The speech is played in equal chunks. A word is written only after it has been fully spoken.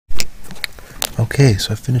Okay,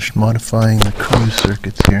 so I finished modifying the cruise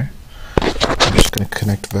circuits here. I'm just going to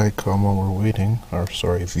connect VAG-COM while we're waiting, or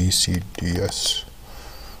sorry, VCDS,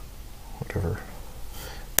 whatever.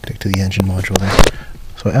 Connect to the engine module there.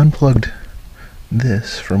 So I unplugged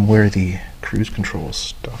this from where the cruise control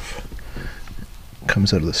stuff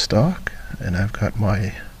comes out of the stock, and I've got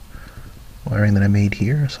my wiring that I made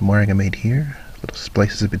here, some wiring I made here, little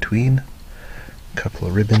splices in between, a couple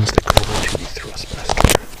of ribbons that go over to the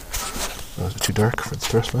ThrustMaster. Those are too dark for the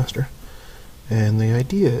ThrustMaster. And the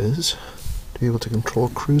idea is to be able to control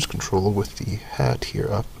cruise control with the hat here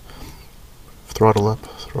up,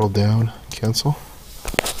 throttle down, cancel.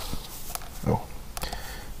 Oh,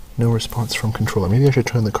 no response from controller. Maybe I should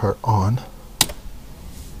turn the car on,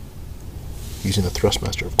 using the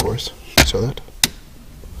ThrustMaster, of course. You saw that?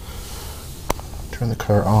 Turn the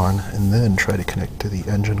car on and then try to connect to the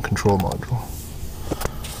engine control module.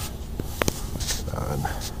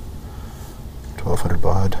 1200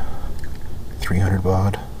 baud, 300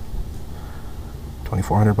 baud,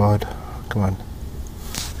 2400 baud. Come on.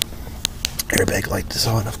 Airbag light is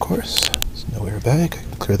on, of course. There's no airbag. I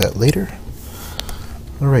can clear that later.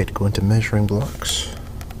 Alright, go into measuring blocks.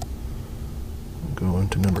 Go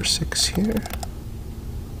into number 6 here.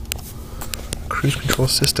 Cruise control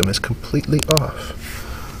system is completely off.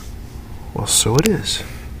 Well, so it is.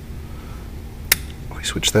 If we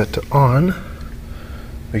switch that to on,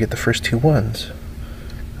 we get the first two ones.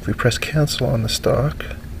 If we press cancel on the stock,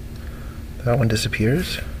 that one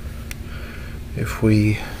disappears. If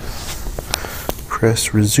we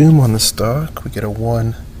press resume on the stock, we get a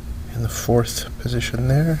 1 in the 4th position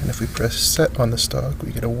there, and if we press set on the stock,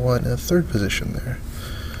 we get a 1 in the 3rd position there.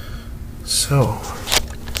 So,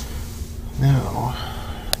 now,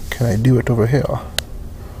 can I do it over here?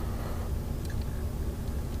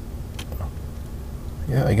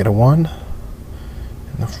 Yeah, I get a 1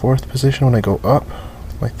 in the 4th position when I go up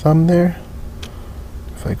with my thumb there.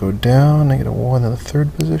 If I go down, I get a 1 in the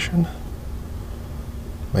 3rd position.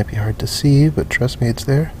 Might be hard to see, but trust me, it's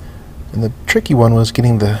there. And the tricky one was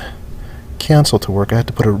getting the cancel to work. I had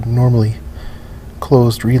to put a normally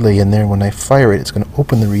closed relay in there. When I fire it, it's going to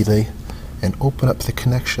open the relay and open up the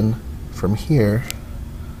connection from here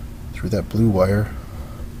through that blue wire.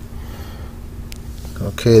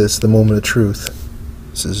 Okay, this is the moment of truth.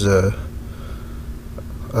 This is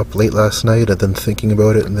up late last night and then thinking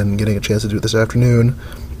about it and then getting a chance to do it this afternoon.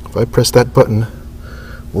 If I press that button,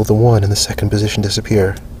 will the 1 in the 2nd position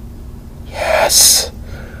disappear? Yes!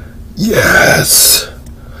 Yes!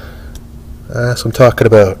 That's what I'm talking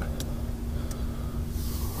about.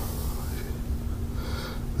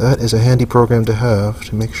 That is a handy program to have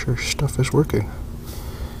to make sure stuff is working.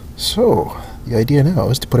 So, the idea now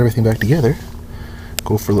is to put everything back together,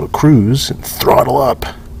 go for a little cruise, and throttle up,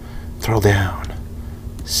 throttle down,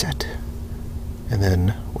 set, and then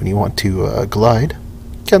when you want to glide,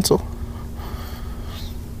 cancel.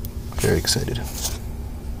 Very excited.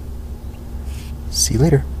 See you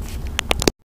later.